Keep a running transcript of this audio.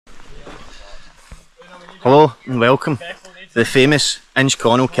Hello and welcome to the famous Innis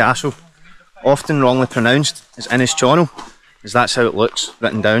Chonnel Castle, often wrongly pronounced as Innis Chonnel, as that's how it looks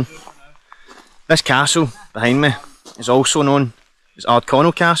written down. This castle behind me is also known as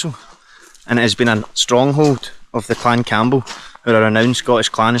Ardchonnel Castle, and it has been a stronghold of the clan Campbell, who are a renowned Scottish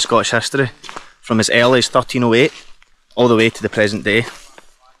clan in Scottish history, from as early as 1308 all the way to the present day.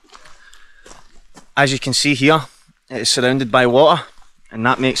 As you can see here, it is surrounded by water, and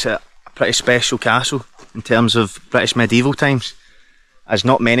that makes it a pretty special castle in terms of British medieval times, as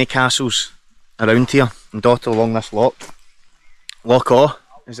not many castles around here and dotted along this loch. Loch Awe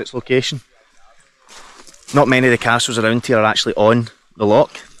is its location. Not many of the castles around here are actually on the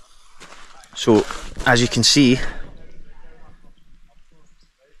loch. So as you can see, it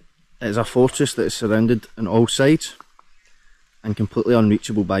is a fortress that is surrounded on all sides and completely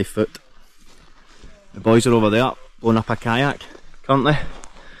unreachable by foot. The boys are over there blowing up a kayak currently,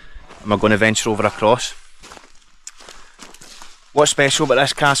 and we're going to venture over across. What's special about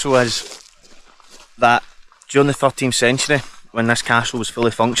this castle is that during the 13th century, when this castle was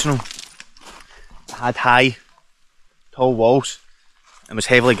fully functional, it had high, tall walls and was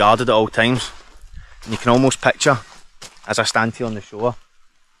heavily guarded at all times. And you can almost picture, as I stand here on the shore,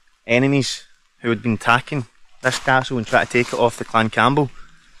 enemies who had been attacking this castle and try to take it off the clan Campbell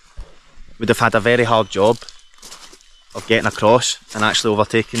would have had a very hard job of getting across and actually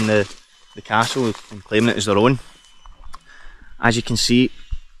overtaking the castle and claiming it as their own. As you can see,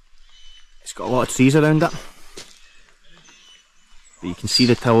 it's got a lot of trees around it, but you can see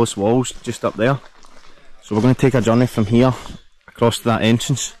the tallest walls just up there. So we're going to take a journey from here across to that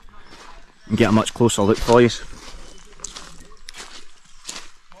entrance and get a much closer look for you.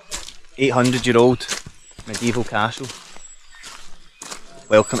 800-year-old medieval castle.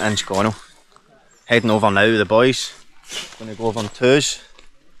 Welcome to Innis Chonnel. Heading over now with the boys. Going to go over on twos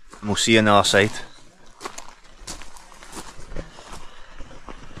and we'll see you on the other side.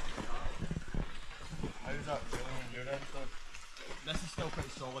 This is still pretty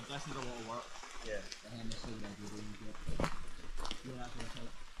solid, this is a lot of work. Yeah.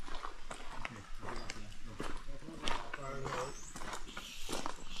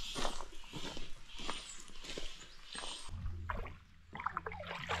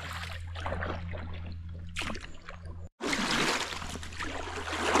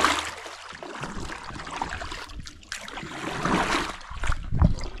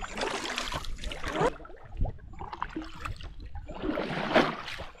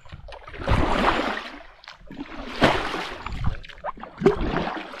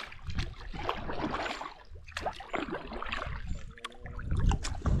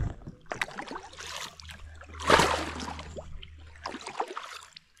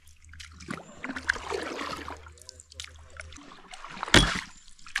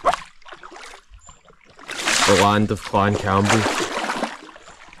 The land of Clan Campbell.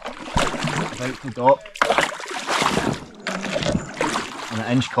 About the dock on the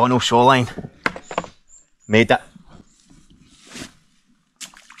Innis Chonnel shoreline. Made it.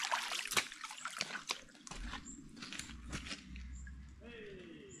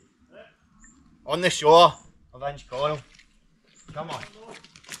 On the shore of Innis Chonnel. Come on.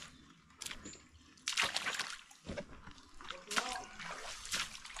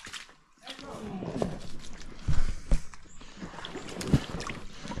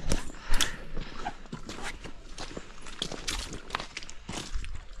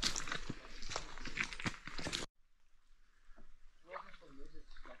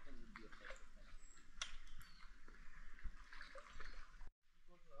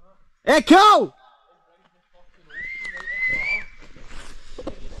 Echo! I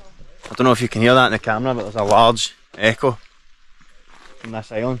don't know if you can hear that in the camera, but there's a large echo from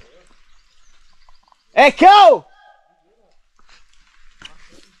this island. Echo!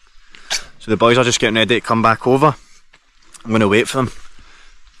 So the boys are just getting ready to come back over. I'm going to wait for them.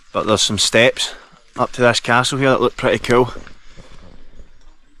 But there's some steps up to this castle here that look pretty cool.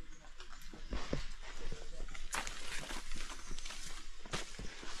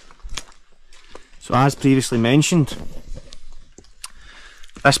 So as previously mentioned,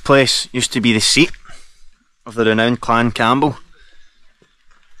 this place used to be the seat of the renowned clan Campbell.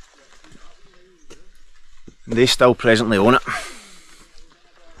 And they still presently own it.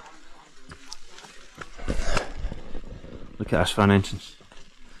 Look at this for an entrance.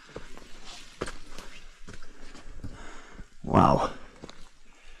 Wow.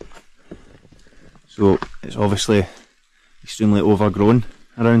 So it's obviously extremely overgrown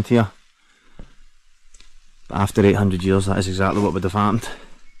around here. But after 800 years, that is exactly what would have happened.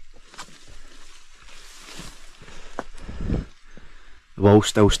 The walls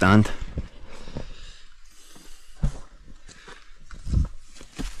still stand.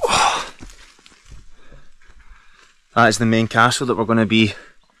 That is the main castle that we're going to be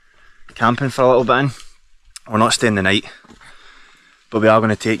camping for a little bit in. We're not staying the night, but we are going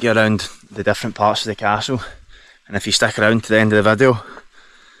to take you around the different parts of the castle. And if you stick around to the end of the video,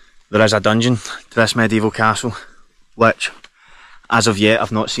 there is a dungeon to this medieval castle, which as of yet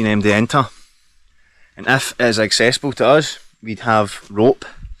I've not seen anybody enter. And if it is accessible to us, we'd have rope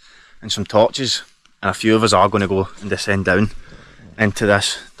and some torches, and a few of us are going to go and descend down into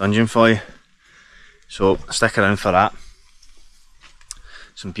this dungeon for you. So stick around for that.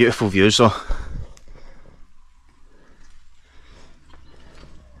 Some beautiful views though.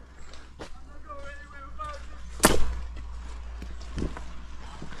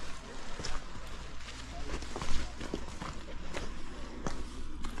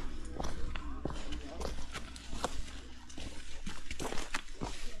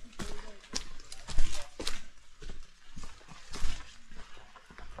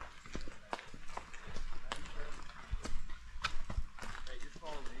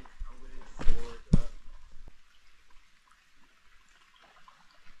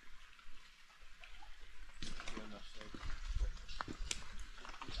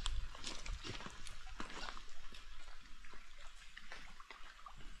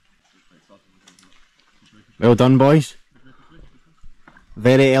 Well done, boys.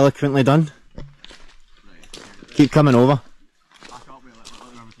 Very eloquently done. Keep coming over.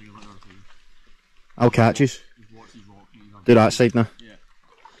 I'll catch you. Do that side now. Yeah.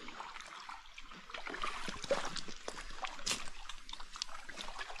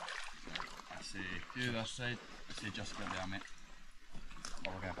 I say, do this side. I say, just get there, mate.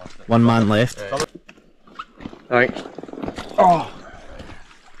 Oh, we're gonna bust it. One man left. Right. Oh.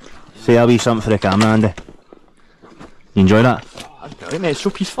 Say a wee something for the camera, Andy. You enjoy that? Oh, that's brilliant, mate. It's so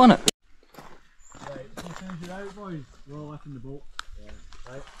peaceful, isn't it? Right, so things are out, boys. We're all left in the boat. Yeah.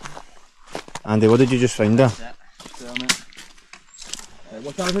 Right. Andy, what did you just find there? That's it. There, mate.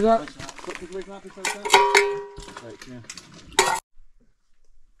 What time is that? What the wake up is that? Right, yeah.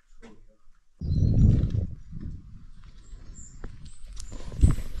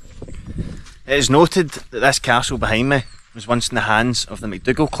 It is noted that this castle behind me was once in the hands of the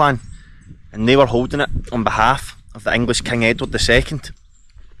MacDougall clan, and they were holding it on behalf of the English King Edward II.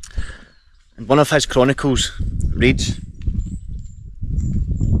 And one of his chronicles reads,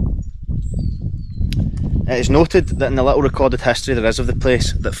 "It is noted that in the little recorded history there is of the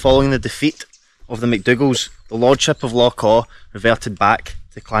place, that following the defeat of the MacDougalls, the lordship of Loch Awe reverted back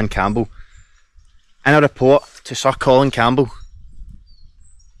to Clan Campbell. In a report to Sir Colin Campbell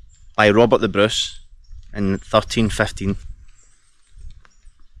by Robert the Bruce in 1315.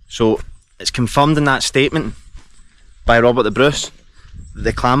 So it's confirmed in that statement by Robert the Bruce that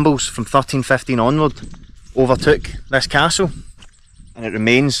the Campbells from 1315 onward overtook this castle, and it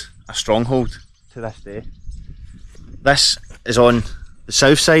remains a stronghold to this day. This is on the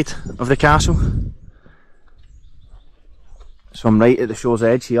south side of the castle, so I'm right at the shore's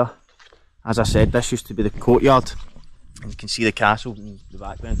edge here. As I said, this used to be the courtyard, and you can see the castle in the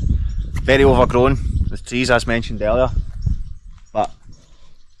background. Very overgrown with trees, as mentioned earlier, but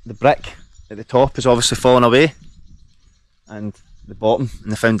the brick at the top is obviously fallen away, and the bottom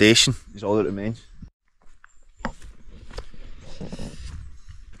and the foundation is all that remains.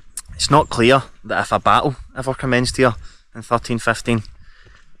 It's not clear that if a battle ever commenced here in 1315,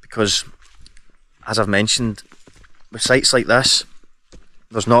 because, as I've mentioned, with sites like this,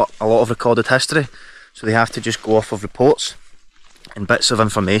 there's not a lot of recorded history, so they have to just go off of reports and bits of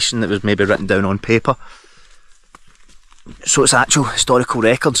information that was maybe written down on paper. So it's actual historical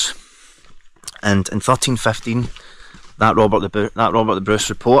records. And in 1315, that Robert the Bruce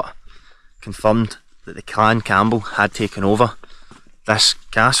report confirmed that the Clan Campbell had taken over this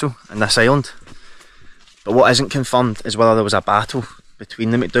castle and this island. But what isn't confirmed is whether there was a battle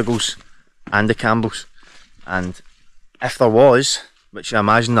between the MacDougalls and the Campbells. And if there was, which I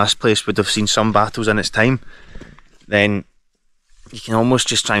imagine this place would have seen some battles in its time, then you can almost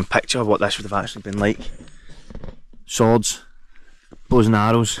just try and picture what this would have actually been like. Swords, bows and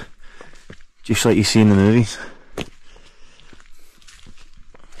arrows, just like you see in the movies.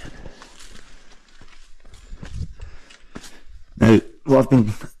 Now, what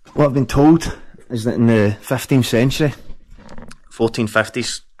I've been told is that in the 15th century,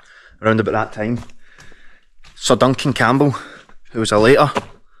 1450s, around about that time, Sir Duncan Campbell, who was a later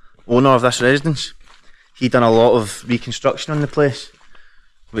owner of this residence, he'd done a lot of reconstruction on the place,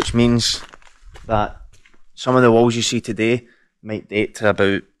 which means that some of the walls you see today might date to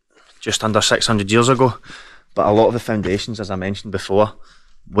about just under 600 years ago, but a lot of the foundations, as I mentioned before,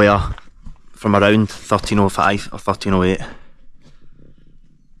 were from around 1305 or 1308.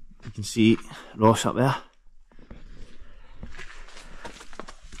 You can see Ross up there.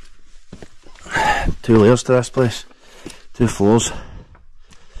 2 layers to this place, 2 floors.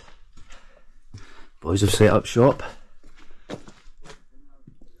 Boys have set up shop.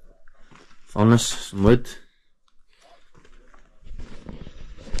 Furnace, some wood.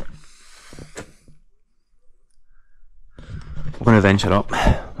 We're going to venture up,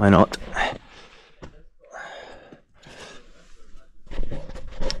 why not?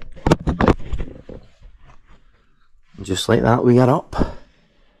 And just like that we get up.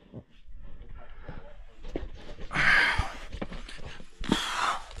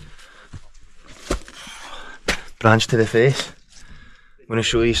 Branch to the face. I'm going to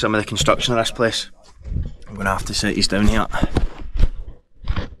show you some of the construction of this place. I'm going to have to set these down here.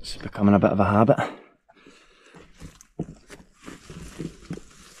 It's becoming a bit of a habit.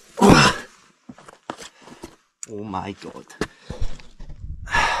 Oh my god.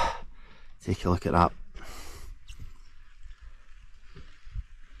 Take a look at that.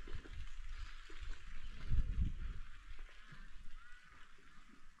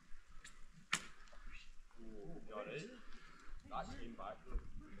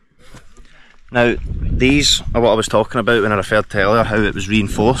 Now, these are what I was talking about when I referred to earlier, how it was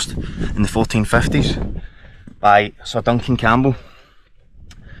reinforced in the 1450s by Sir Duncan Campbell.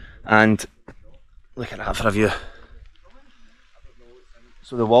 And look at that for a view.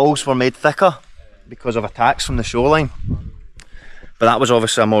 So the walls were made thicker because of attacks from the shoreline, but that was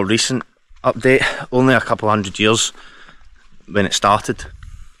obviously a more recent update, only a couple hundred years when it started.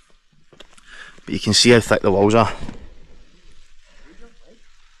 But you can see how thick the walls are.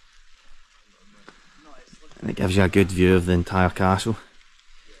 And it gives you a good view of the entire castle.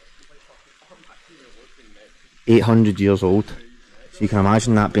 800 years old, so you can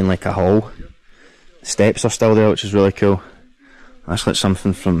imagine that being like a hall. The steps are still there, which is really cool. That's like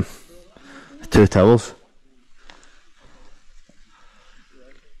something from the 2 Towers.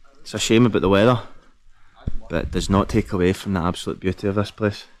 It's a shame about the weather, but it does not take away from the absolute beauty of this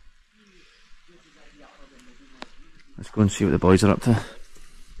place. Let's go and see what the boys are up to.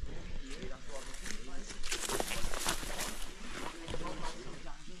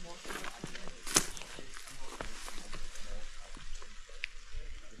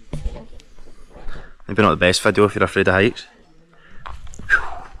 Maybe not the best video if you're afraid of heights.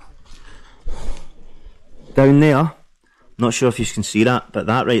 Down there, not sure if you can see that, but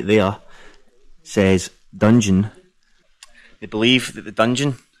that right there says dungeon. They believe that the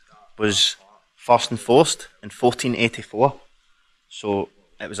dungeon was first enforced in 1484. So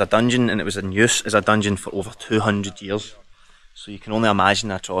it was a dungeon, and it was in use as a dungeon for over 200 years. So you can only imagine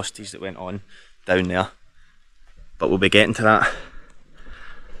the atrocities that went on down there. But we'll be getting to that.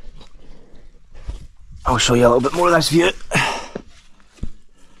 I'll show you a little bit more of this view.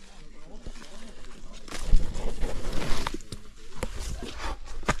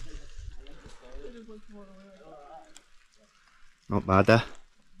 Not bad, eh?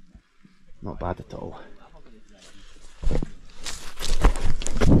 Not bad at all.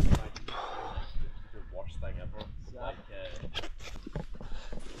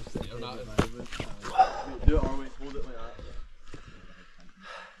 Do it our way, hold it like that.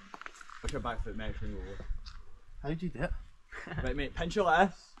 Push your back foot, make sure you roll. How do you do it? Right, mate, pinch it like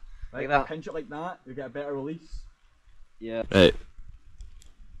this. Like that? Pinch it like that, you'll get a better release. Yeah. Right.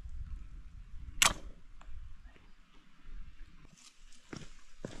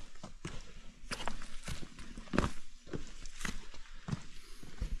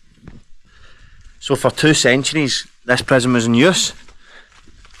 So for 2 centuries this prison was in use,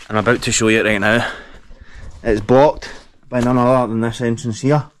 and I'm about to show you it right now. It's blocked by none other than this entrance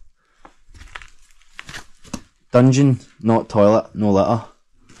here. Dungeon, not toilet, no litter.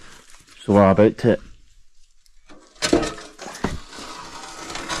 So we're about to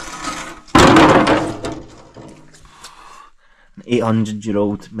an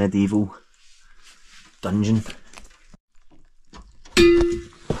 800-year-old medieval dungeon.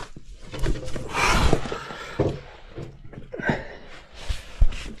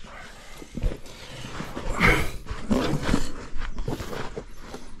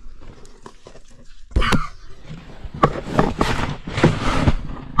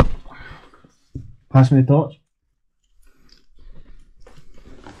 Pass me the torch.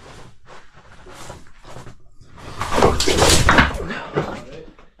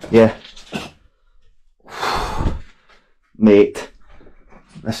 Yeah. Mate,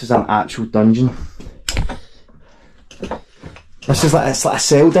 this is an actual dungeon. This is like, it's like a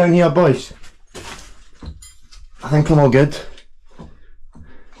cell down here, boys. I think I'm all good.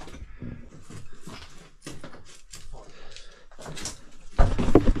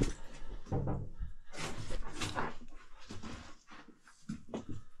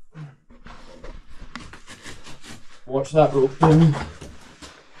 What's that rope doing?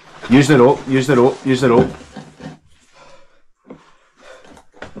 Use the rope, use the rope, use the rope.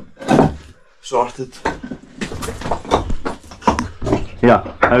 Sorted. Here,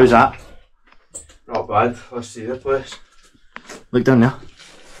 how's that? Not bad. Let's see the place. Look down there.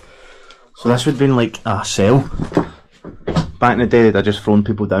 So this would have been like a cell. Back in the day they'd have just thrown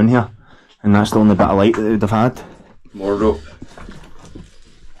people down here, and that's the only bit of light that they would have had. More rope.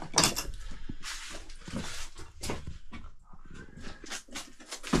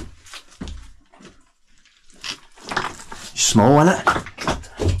 Small, innit?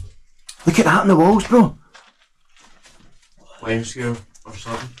 Look at that on the walls, bro. Flame scale or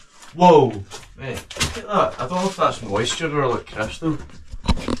something. Whoa! Mate, look at that. I don't know if that's moisture or like crystal.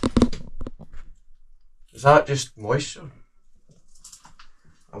 Is that just moisture?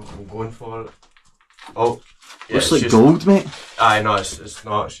 I'm going for it. Oh, yeah, Looks like just gold, mate. Aye, no, it's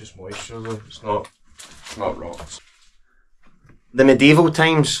not. It's just moisture though. It's not rocks. The medieval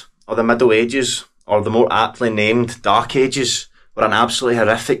times, or the Middle Ages, or the more aptly named Dark Ages, were an absolutely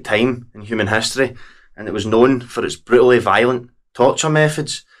horrific time in human history, and it was known for its brutally violent torture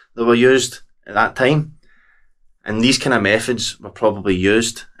methods that were used at that time. And these kind of methods were probably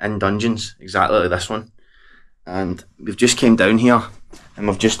used in dungeons, exactly like this one. And we've just came down here, and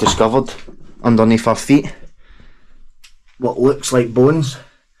we've just discovered underneath our feet what looks like bones.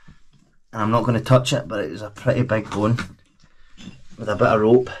 And I'm not going to touch it, but it is a pretty big bone with a bit of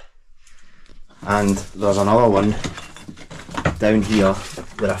rope. And there's another one down here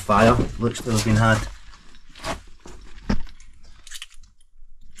where a fire looks to have been had.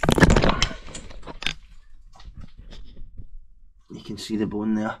 You can see the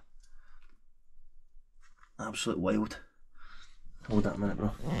bone there. Absolute wild. Hold that a minute, bro.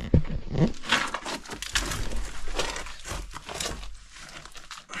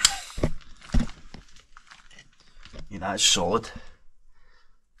 Yeah, that's solid.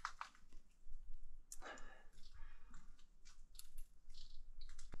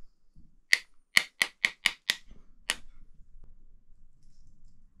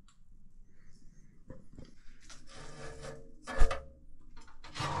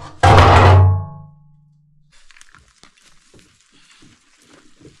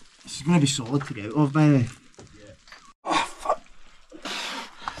 This is going to be solid to get out of, by the way. Yeah. Oh, fuck.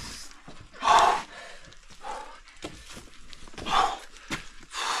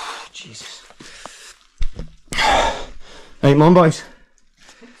 Jesus. Right, come on, boys.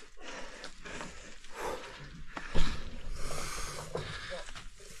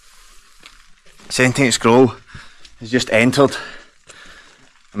 Sentient Scroll has just entered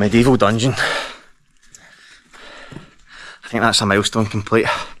a medieval dungeon. I think that's a milestone complete.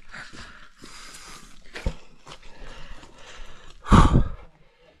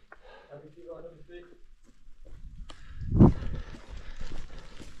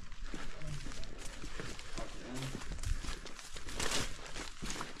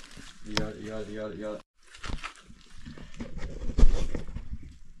 You got it.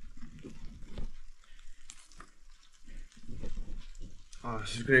 Oh,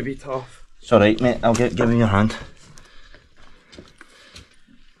 this is going to be tough. It's alright, mate, I'll give you your hand.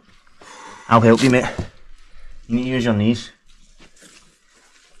 I'll help you, mate. You need to use your knees.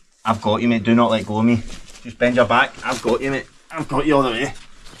 I've got you, mate, do not let go of me. Just bend your back, I've got you, mate. I've got you all the way.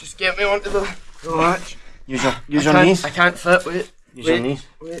 Just get me onto the latch. Use your knees. I can't fit, wait. Use your knees.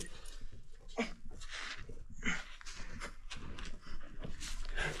 Wait.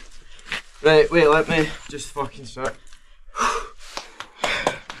 Right, wait, let me just fucking sit.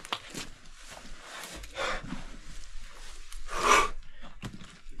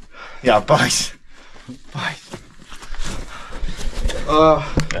 Yeah, boys. Boys.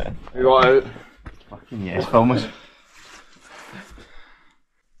 We got out. Fucking yes, film us.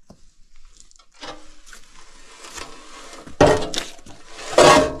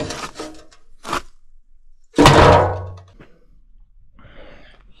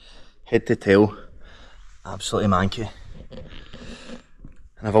 Head to tail, absolutely manky.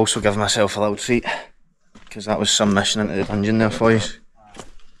 And I've also given myself a little treat, because that was some mission into the dungeon there for you.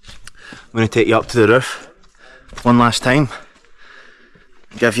 I'm going to take you up to the roof one last time,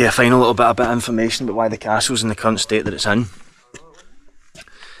 give you a final little bit of information about why the castle's in the current state that it's in.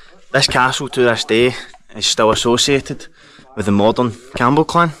 This castle to this day is still associated with the modern Campbell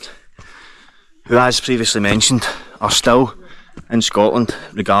clan, who, as previously mentioned, are still in Scotland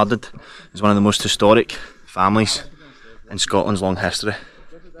regarded as one of the most historic families in Scotland's long history.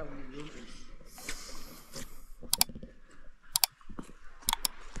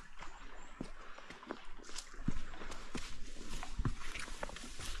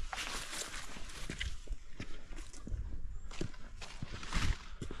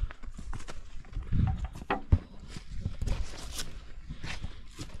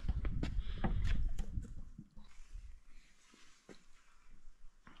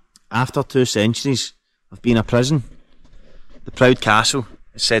 after 2 centuries of being a prison, the proud castle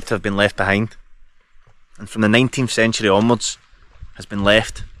is said to have been left behind, and from the 19th century onwards has been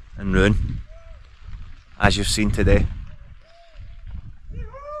left in ruin, as you've seen today.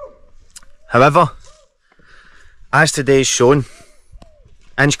 However, as today is shown,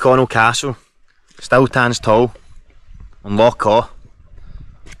 Innis Chonnel Castle still stands tall on Loch Awe,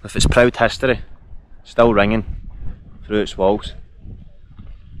 with its proud history still ringing through its walls.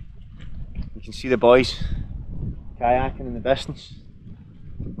 You can see the boys kayaking in the distance,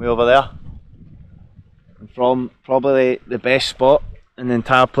 way over there. And from probably the best spot in the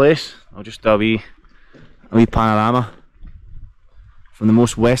entire place, I'll just do a wee panorama from the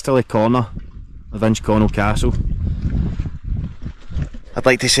most westerly corner of Innis Chonnel Castle. I'd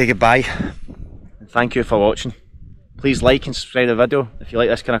like to say goodbye and thank you for watching. Please like and subscribe to the video if you like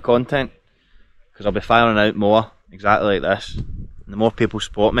this kind of content, because I'll be firing out more exactly like this. And the more people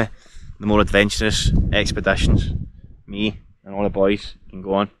support me, the more adventurous expeditions me and all the boys can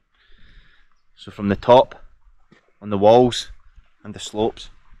go on. So from the top, on the walls and the slopes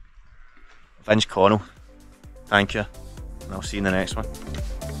of Innis Chonnel, thank you, and I'll see you in the next one.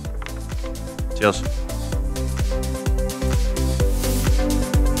 Cheers.